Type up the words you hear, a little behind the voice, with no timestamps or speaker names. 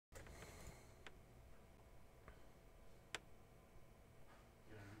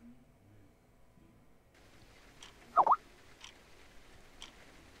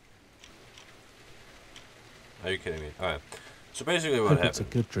Are you kidding me? Alright. So basically what Hope happened... it's a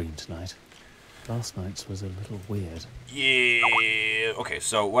good dream tonight. Last night's was a little weird. Yeah. Okay,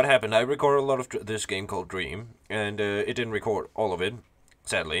 so what happened? I recorded a lot of this game called Dream, and it didn't record all of it,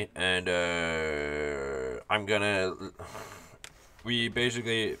 sadly. And I'm gonna. We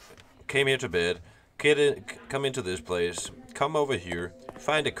basically came here to bed, come into this place, come over here,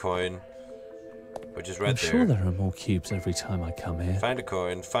 find a coin, which is right I'm there. sure there are more cubes every time I come here. Find a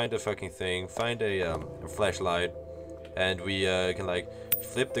coin, find a fucking thing, find a flashlight, and we can like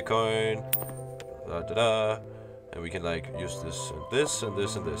flip the coin. And we can like use this and this and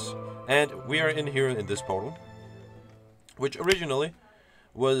this and this. And we are in here in this portal, which originally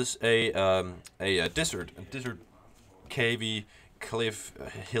was a desert cavey, cliff,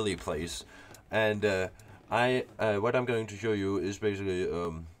 hilly place. And what I'm going to show you is basically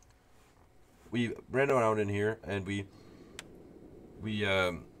we ran around in here and we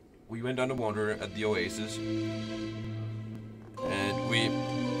went underwater at the oasis, and we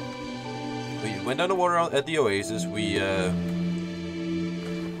went underwater at the oasis. We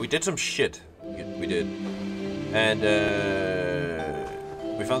did some shit. We did, and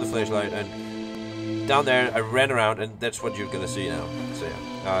we found the flashlight. And down there, I ran around, and that's what you're gonna see now. So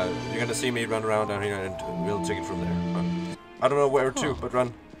yeah, you're gonna see me run around down here, and we'll take it from there. I don't know where to, but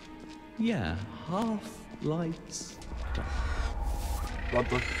run. Yeah, half lights. Run!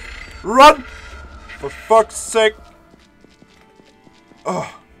 Run! For fuck's sake!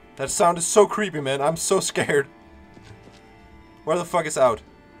 Oh. That sound is so creepy, man. I'm so scared. Where the fuck is out?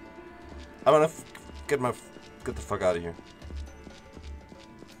 I wanna get the fuck out of here.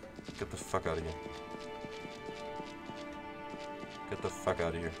 Get the fuck out of here. Get the fuck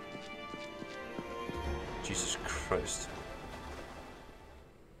out of here. Jesus Christ.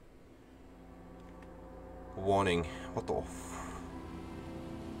 Warning. What the f...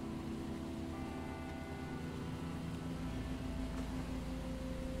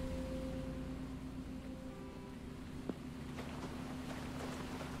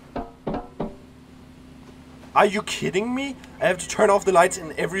 Are you kidding me? I have to turn off the lights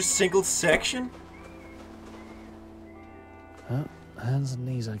in every single section? Oh, hands and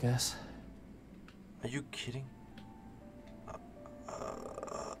knees, I guess. Are you kidding?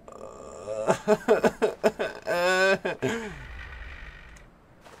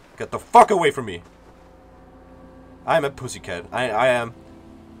 Get the fuck away from me! I'm a pussycat. I am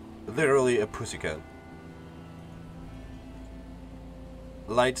literally a pussycat.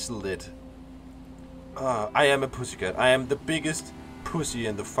 Lights lit. I am a pussycat. I am the biggest pussy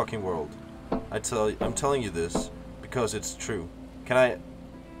in the fucking world. I'm telling you this because it's true. I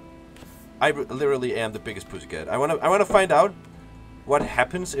literally am the biggest pussycat. I wanna find out what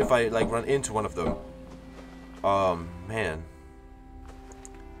happens if I like run into one of them. Man.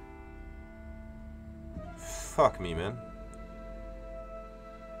 Fuck me, man.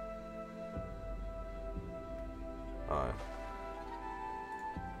 Alright.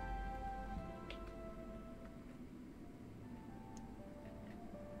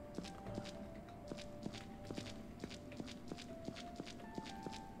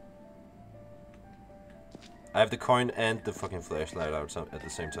 I have the coin and the fucking flashlight out at the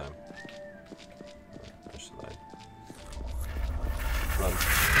same time. Flashlight. Run.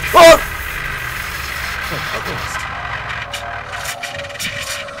 Oh!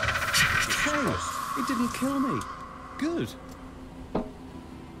 Hey, it didn't kill me. Good.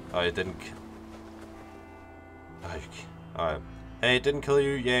 Oh, it didn't. Alright. Hey, it didn't kill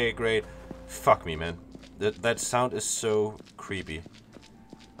you? Yay, great. Fuck me, man. That sound is so creepy.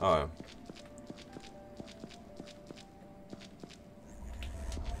 Oh.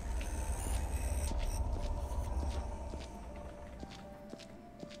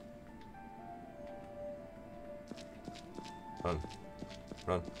 Run.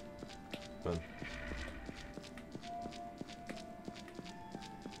 Run. Run.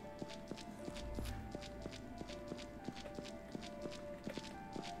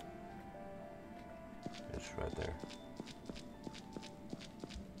 It's right there.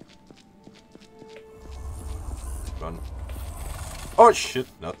 Run. Oh shit,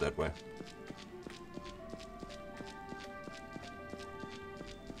 not that way.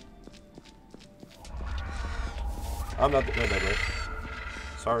 I'm not that way.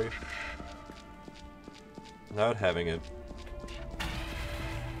 Sorry. Not having it.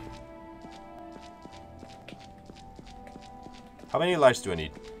 How many lights do I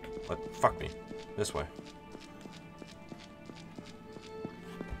need? Fuck me. This way.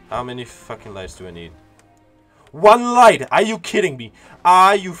 How many fucking lights do I need? One light! Are you kidding me?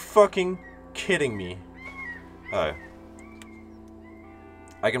 Are you fucking kidding me? Oh.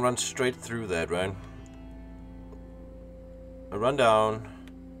 I can run straight through that, right? Run down.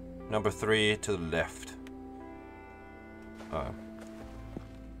 Number 3 to the left. Are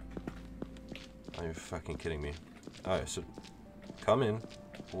you fucking kidding me? Alright, so come in.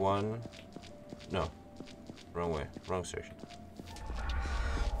 1. No. Wrong way. Wrong section.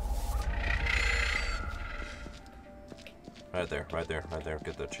 Right there, right there, right there.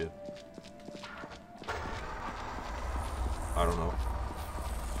 Get that shit. I don't know.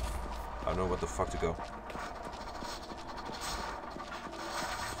 I don't know what the fuck to go.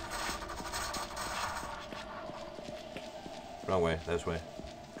 Wrong way, this way.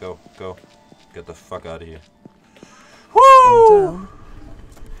 Go, go. Get the fuck out of here. Woo! Down.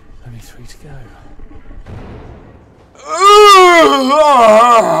 Only 3 to go.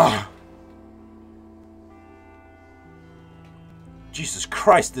 Jesus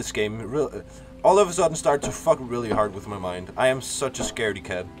Christ, this game really, all of a sudden started to fuck really hard with my mind. I am such a scaredy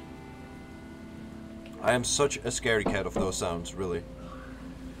cat. I am such a scaredy cat of those sounds, really.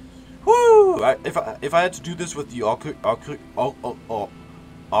 Woo! If I had to do this with the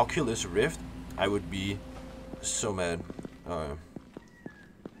Oculus Rift, I would be so mad.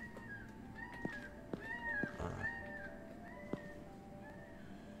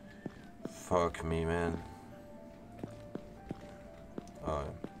 Fuck me, man. Oh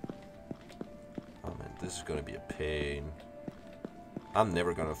man, this is gonna be a pain. I'm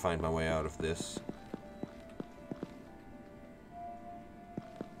never gonna find my way out of this.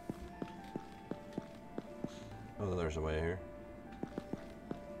 Oh, there's a way here.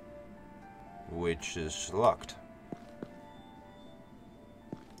 Which is locked.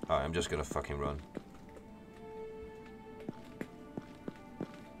 Alright, I'm just gonna fucking run.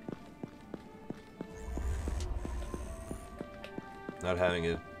 Not having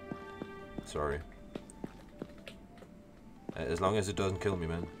it. Sorry. As long as it doesn't kill me,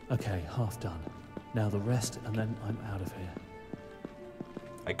 man. Okay, half done. Now the rest, and then I'm out of here.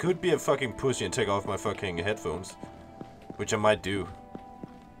 I could be a fucking pussy and take off my fucking headphones. Which I might do.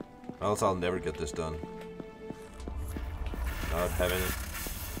 Or else I'll never get this done. Not having it.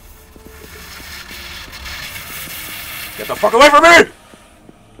 Get the fuck away from me!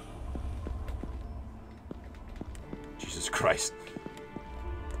 Jesus Christ.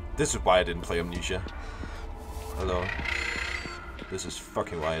 This is why I didn't play Amnesia alone. This is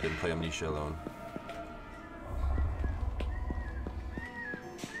fucking why I didn't play Amnesia alone.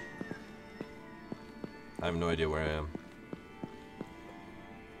 I have no idea where I am.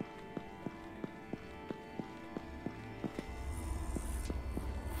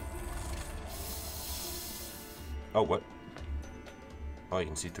 Oh, what? Oh, you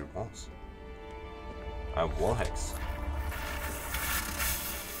can see through walls. I have wall hacks.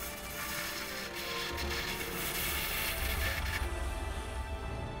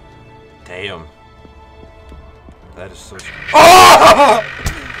 Damn. That is so... Oh!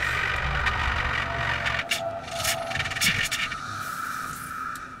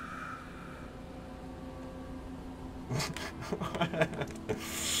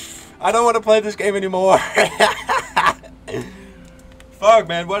 I don't want to play this game anymore. Fuck,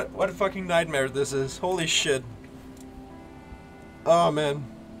 man, what a fucking nightmare this is. Holy shit. Oh, man.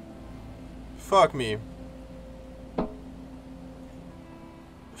 Fuck me.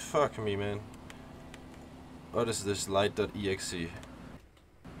 Fuck me, man. What is this? Light.exe.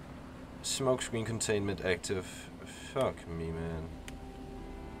 Smokescreen containment active. Fuck me, man.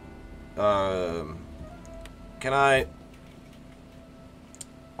 Can I...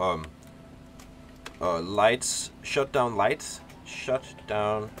 lights. Shut down lights. Shut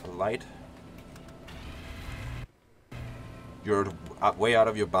down light. You're way out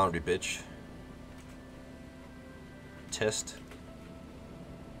of your boundary, bitch. Test.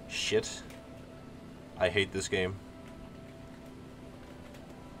 Shit. I hate this game.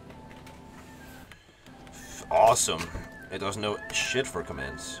 Awesome. It doesn't know shit for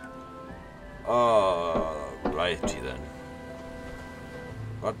commands. Righty then.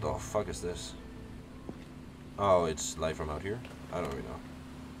 What the fuck is this? Oh, it's light from out here? I don't really know.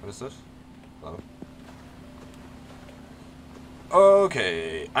 What is this? Hello?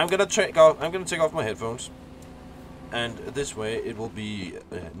 Okay, I'm gonna take off my headphones. And this way it will be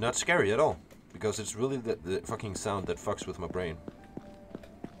not scary at all. Because it's really the fucking sound that fucks with my brain.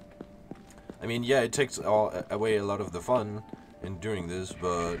 I mean, yeah, it takes away a lot of the fun in doing this,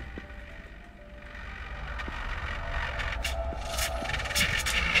 but...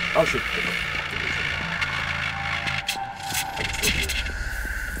 Oh shit.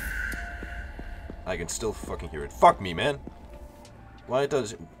 I can still fucking hear it. Fuck me, man. Why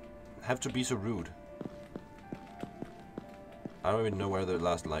does it have to be so rude? I don't even know where the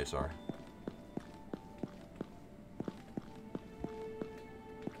last lights are.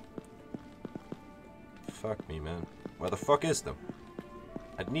 Fuck me, man. Where the fuck is them?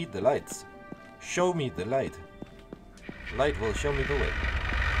 I need the lights. Show me the light. Light will show me the way.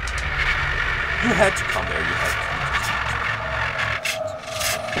 You had to come there, you had to.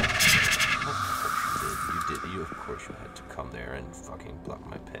 You did. You, of course, you had to come there and fucking block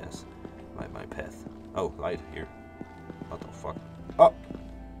my path. My path. Oh, light here. What the fuck? Oh!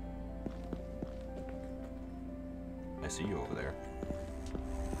 I see you over there.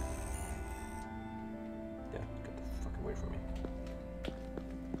 Yeah, get the fuck away from me.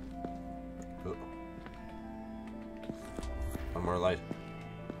 Uh-oh. One more light.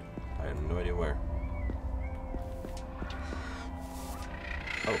 I have no idea where.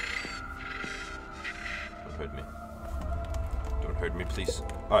 Oh. Don't hurt me. Don't hurt me, please.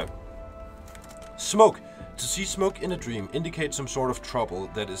 Alright. Smoke! To see smoke in a dream indicates some sort of trouble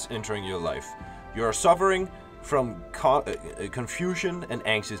that is entering your life. You are suffering from confusion and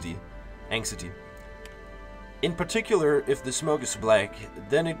anxiety. In particular, if the smoke is black,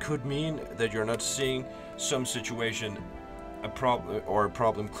 then it could mean that you're not seeing some situation a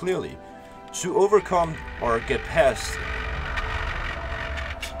problem clearly. To overcome or get past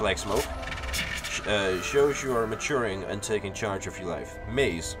black smoke shows you are maturing and taking charge of your life.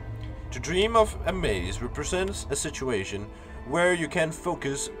 Maze. To dream of a maze represents a situation where you can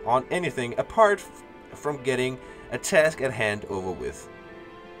focus on anything apart from getting a task at hand over with.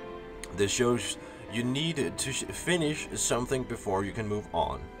 This shows you need to finish something before you can move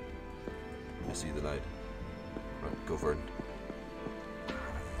on. I see the light. Right, go for it.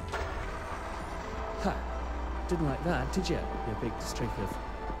 Ha! Didn't like that, did you? Your big streak of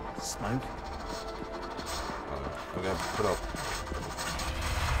smoke. I'm gonna put up.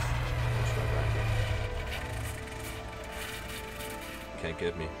 Can't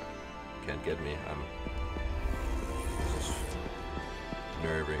get me. Can't get me. This is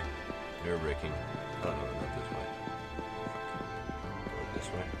nerve-wracking. Oh no, not this way. Go this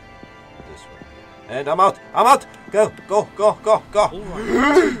way. This way. And I'm out! I'm out! Go! Go! Go! Go! Go!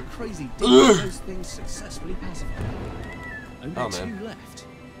 Alright, two crazy demons, those things successfully pacified. Only two left.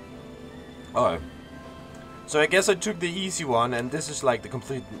 Alright. So I guess I took the easy one, and this is like the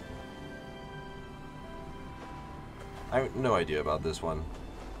complete... I have no idea about this one.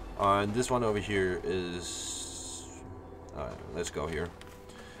 And this one over here is... Alright, let's go here.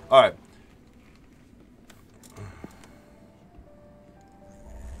 Alright.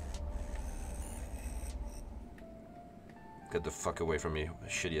 Get the fuck away from me,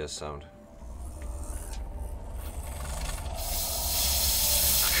 shitty ass sound.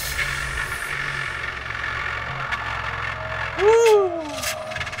 Woo!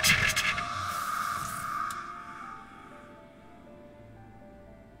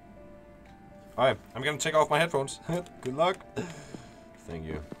 Alright, I'm gonna take off my headphones. Good luck. Thank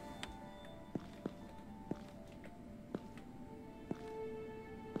you.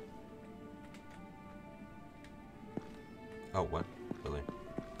 Oh, what? Really?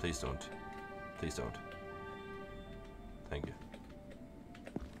 Please don't. Please don't. Thank you.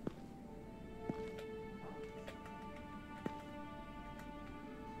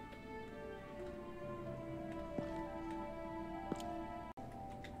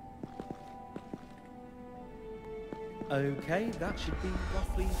 Okay, that should be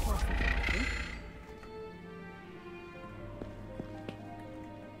roughly half of it, I think.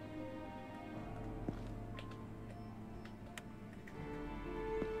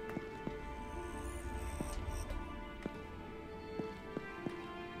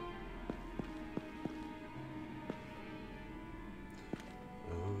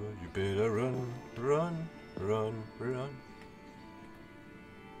 You better run, run, run, run.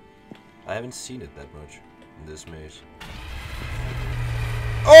 I haven't seen it that much in this maze.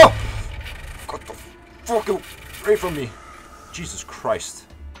 Oh! Got the fuck away from me! Jesus Christ.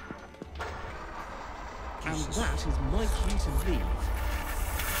 Jesus. And that is my cue to leave.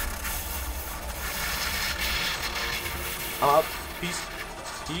 I'm out. Peace.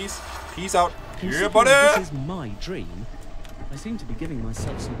 Peace. Peace out. Yeah, Considering buddy! this is my dream, I seem to be giving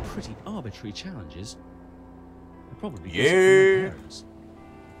myself some pretty arbitrary challenges. I probably guess it from my parents.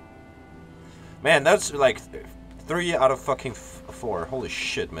 Man, that's like 3 out of fucking 4. Holy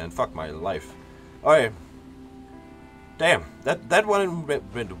shit, man. Fuck my life. Alright. Damn. That one went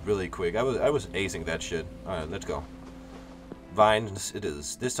really quick. I was acing that shit. Alright, let's go. Vines it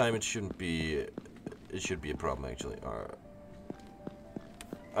is. This time it shouldn't be... It should be a problem, actually. Alright.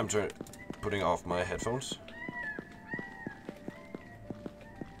 I'm putting off my headphones.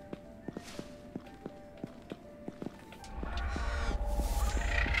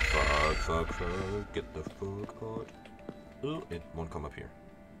 Fuck, get the fuck out. Oh, it won't come up here.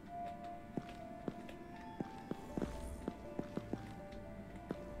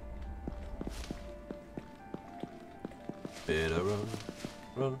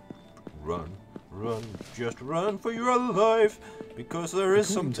 just run for your life, because there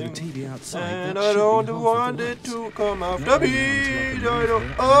is According something, to the TV outside, and that I should be don't half of want the it lights. to come Not after only me. until I can I leave don't.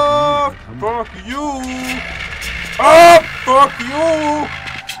 here, Oh, and then never come fuck you! Oh, fuck you!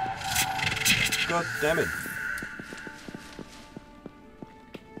 God damn it!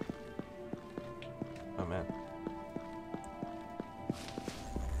 Oh man.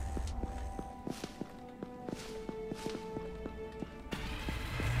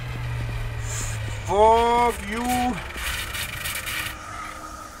 Fuck you!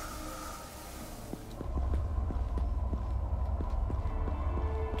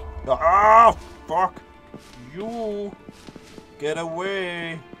 Ah, fuck you! Get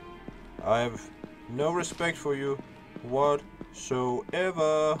away! I have no respect for you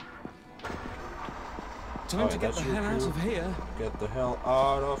whatsoever. Time to get that's the your hell out cue. of here. Get the hell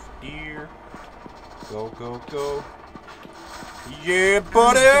out of here. Go, go, go. Yeah,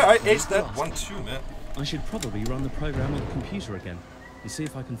 buddy! I aced that one too, man. I should probably run the program on the computer again and see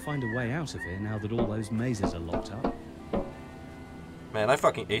if I can find a way out of here now that all those mazes are locked up. Man, I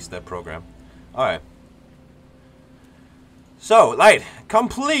fucking aced that program. Alright. So, light,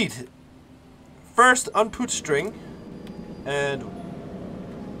 complete. First unput string. And...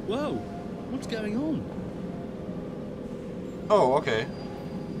 Whoa! What's going on? oh, okay.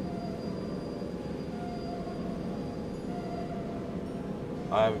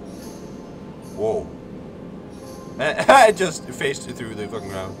 Whoa. I just faced through the fucking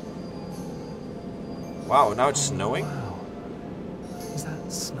ground. Wow, now it's snowing? Wow. Is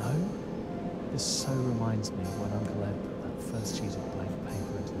that snow? This so reminds me of when Uncle Ed put that first sheet of blank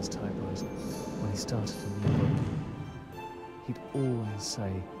paper into his typewriter when he started a new book. He'd always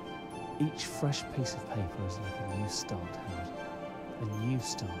say, each fresh piece of paper is like a new start, Howard. A new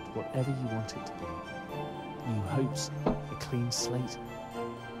start, whatever you want it to be. New hopes, a clean slate,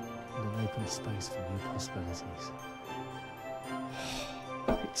 and an open space for new possibilities.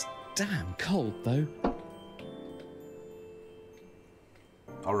 It's damn cold, though.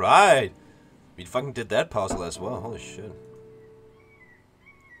 Alright! We fucking did that puzzle as well. Holy shit.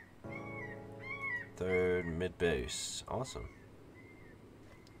 Third mid base. Awesome.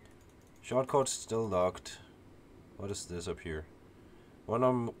 Shortcuts still locked. What is this up here?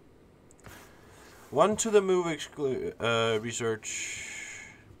 One to the move research.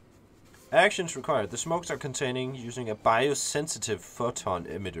 Actions required. The smokes are containing using a biosensitive photon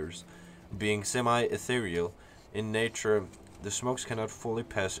emitters. Being semi-ethereal in nature, the smokes cannot fully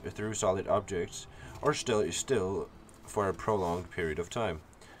pass through solid objects or stay still for a prolonged period of time.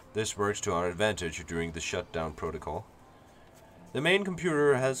 This works to our advantage during the shutdown protocol. The main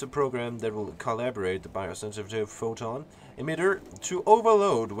computer has a program that will calibrate the biosensitive photon emitter to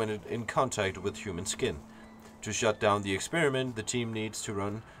overload when in contact with human skin. To shut down the experiment, the team needs to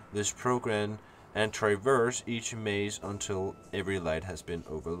run this program and traverse each maze until every light has been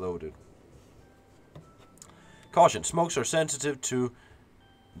overloaded. Caution: smokes are sensitive to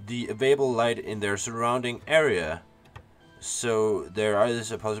the available light in their surrounding area, so there is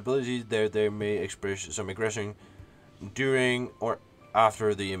a possibility that they may express some aggression during or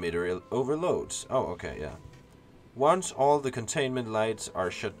after the emitter overloads. Oh, okay, yeah. Once all the containment lights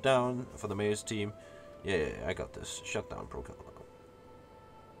are shut down for the maze team, yeah, I got this. Shutdown protocol.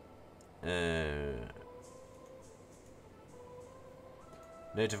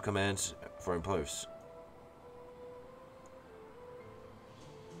 Native commands for employees.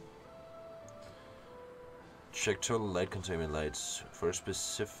 Check total light containment lights for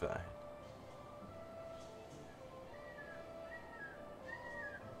specify.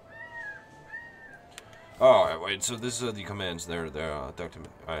 Oh wait, so this are the commands. They're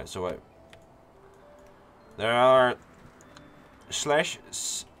document. Alright, so wait. There are slash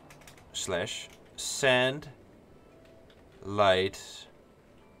sand light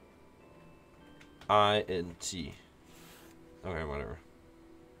int. Okay, whatever.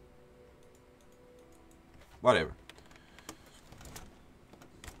 Whatever.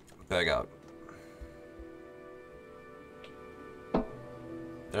 Back up.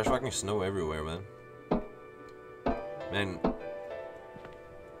 There's fucking snow everywhere, man. Man.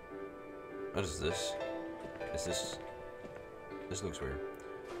 What is this? Is this... This looks weird.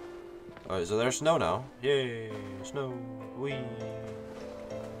 Alright, so there's snow now. Yay! Snow! Whee!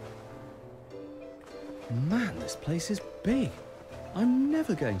 Man, this place is big. I'm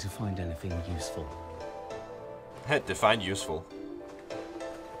never going to find anything useful. Define useful.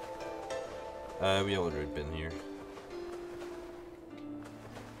 We already been here.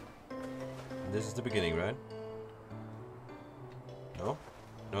 This is the beginning, right? No?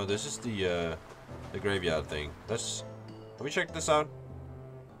 No, this is the graveyard thing. Let's... Have we checked this out?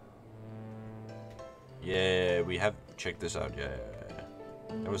 Yeah, we have checked this out. Yeah.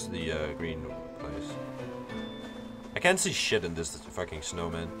 That was the green place. I can't see shit in this fucking snow,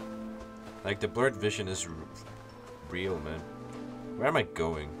 man. Like, the blurred vision is real, man. Where am I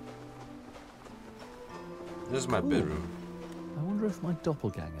going? This is my bedroom. I wonder if my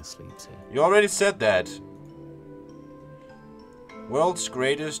doppelganger sleeps here. You already said that. World's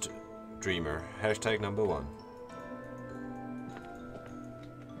greatest dreamer. Hashtag #1.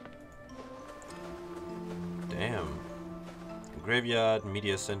 Damn. Graveyard,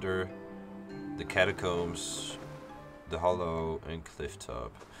 media center, the catacombs, the hollow, and cliff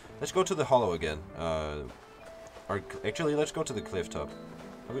top. Let's go to the hollow again. Or actually, let's go to the cliff top.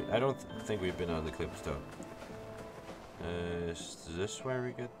 I don't think we've been on the cliff top. Is this where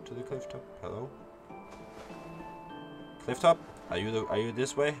we get to the cliff top? Hello? Cliff top? Are you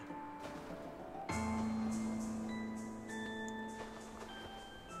this way?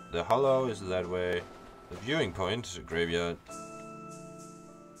 The hollow is that way. The viewing point, graveyard.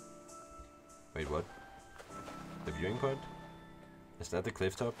 Wait, what? The viewing point? Is that the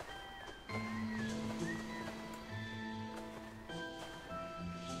cliff top?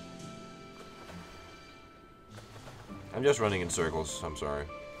 I'm just running in circles, I'm sorry.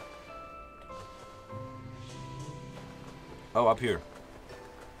 Oh, up here.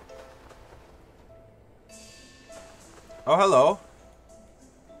 Oh, hello.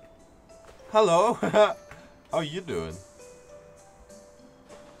 Hello. How you doing?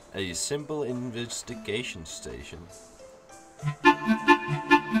 A simple investigation station.